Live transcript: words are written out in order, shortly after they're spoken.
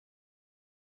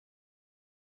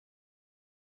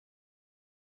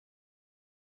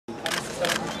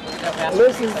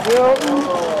Mrs. Hilton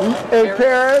in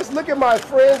Paris. Look at my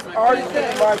friends,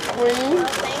 artists, my queen.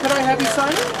 Can I have you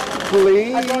sign it?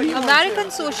 Please. American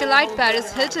socialite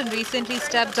Paris Hilton recently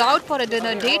stepped out for a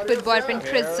dinner date with boyfriend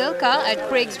Chris Zylka at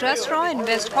Craig's restaurant in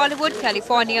West Hollywood,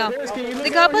 California.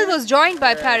 The couple was joined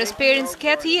by Paris' parents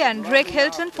Kathy and Rick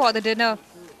Hilton for the dinner.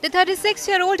 The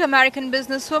 36-year-old American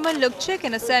businesswoman looked chic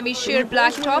in a semi-sheer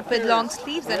black top with long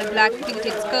sleeves and a black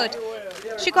pleated skirt.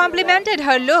 She complimented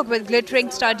her look with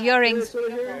glittering stud earrings.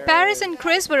 Paris and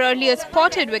Chris were earlier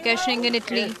spotted vacationing in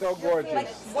Italy. It's so gorgeous.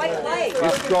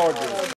 It's gorgeous.